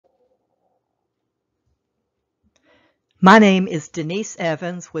My name is Denise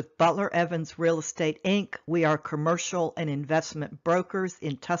Evans with Butler Evans Real Estate, Inc. We are commercial and investment brokers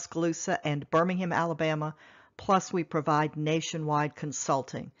in Tuscaloosa and Birmingham, Alabama, plus we provide nationwide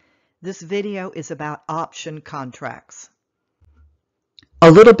consulting. This video is about option contracts. A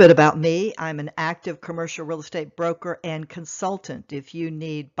little bit about me. I'm an active commercial real estate broker and consultant. If you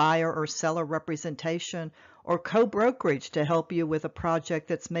need buyer or seller representation or co-brokerage to help you with a project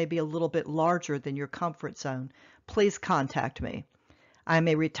that's maybe a little bit larger than your comfort zone, please contact me. I'm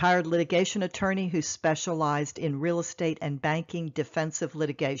a retired litigation attorney who specialized in real estate and banking defensive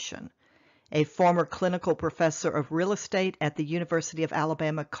litigation, a former clinical professor of real estate at the University of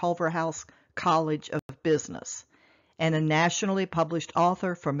Alabama Culverhouse College of Business, and a nationally published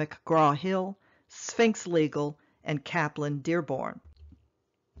author for McGraw-Hill, Sphinx Legal, and Kaplan Dearborn.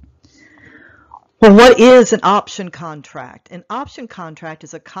 Well, what is an option contract? An option contract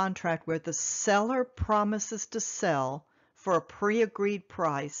is a contract where the seller promises to sell for a pre-agreed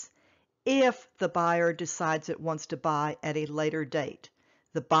price if the buyer decides it wants to buy at a later date.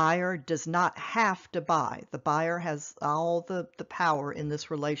 The buyer does not have to buy. The buyer has all the power in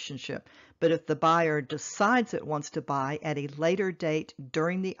this relationship. But if the buyer decides it wants to buy at a later date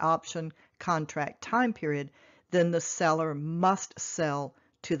during the option contract time period, then the seller must sell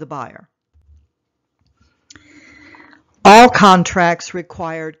to the buyer. All contracts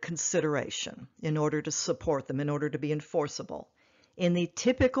required consideration in order to support them, in order to be enforceable. In the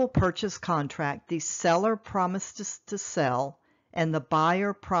typical purchase contract, the seller promises to sell and the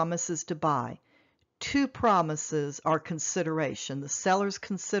buyer promises to buy. Two promises are consideration. The seller's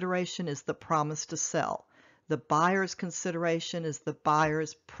consideration is the promise to sell. The buyer's consideration is the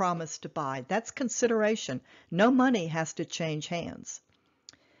buyer's promise to buy. That's consideration. No money has to change hands.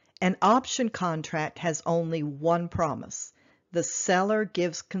 An option contract has only one promise. The seller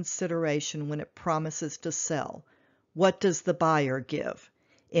gives consideration when it promises to sell. What does the buyer give?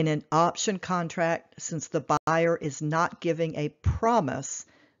 In an option contract, since the buyer is not giving a promise,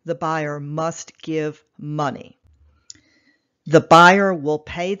 the buyer must give money. The buyer will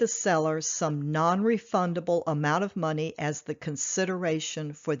pay the seller some non-refundable amount of money as the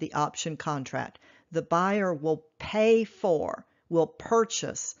consideration for the option contract. The buyer will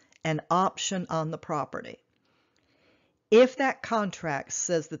purchase an option on the property. If that contract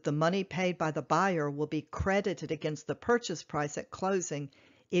says that the money paid by the buyer will be credited against the purchase price at closing,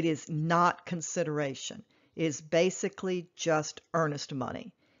 it is not consideration. It is basically just earnest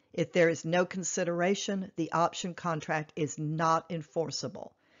money. If there is no consideration, the option contract is not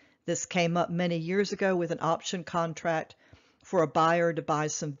enforceable. This came up many years ago with an option contract for a buyer to buy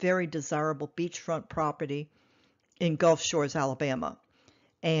some very desirable beachfront property in Gulf Shores, Alabama.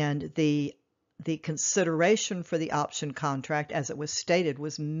 And the consideration for the option contract, as it was stated,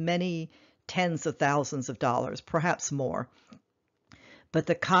 was many tens of thousands of dollars, perhaps more. But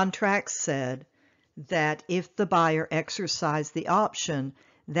the contract said that if the buyer exercised the option,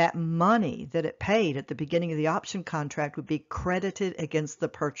 that money that it paid at the beginning of the option contract would be credited against the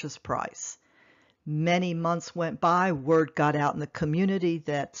purchase price. Many months went by, word got out in the community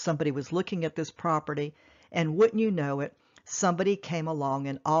that somebody was looking at this property, and wouldn't you know it, somebody came along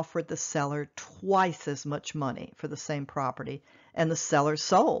and offered the seller twice as much money for the same property, and the seller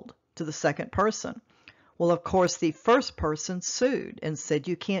sold to the second person. Well, of course, the first person sued and said,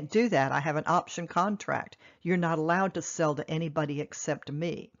 "You can't do that. I have an option contract. You're not allowed to sell to anybody except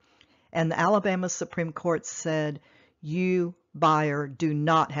me." And the Alabama Supreme Court said, "You, buyer, do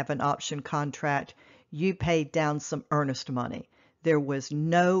not have an option contract. You paid down some earnest money. There was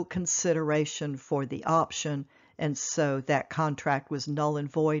no consideration for the option, and so that contract was null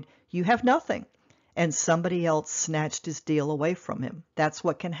and void. You have nothing." And somebody else snatched his deal away from him. That's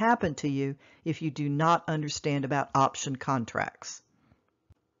what can happen to you if you do not understand about option contracts.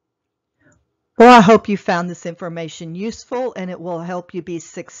 Well, I hope you found this information useful, and it will help you be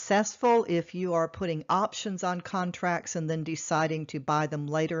successful if you are putting options on contracts and then deciding to buy them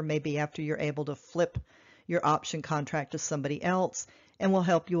later, maybe after you're able to flip your option contract to somebody else, and will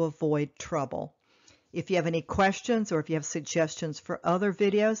help you avoid trouble. If you have any questions or if you have suggestions for other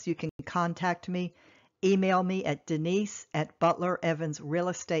videos, you can contact me. Email me at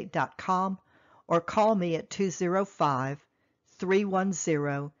denise@butlerevansrealestate.com or call me at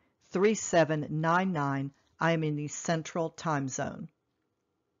 205-310-3799. I am in the Central Time Zone.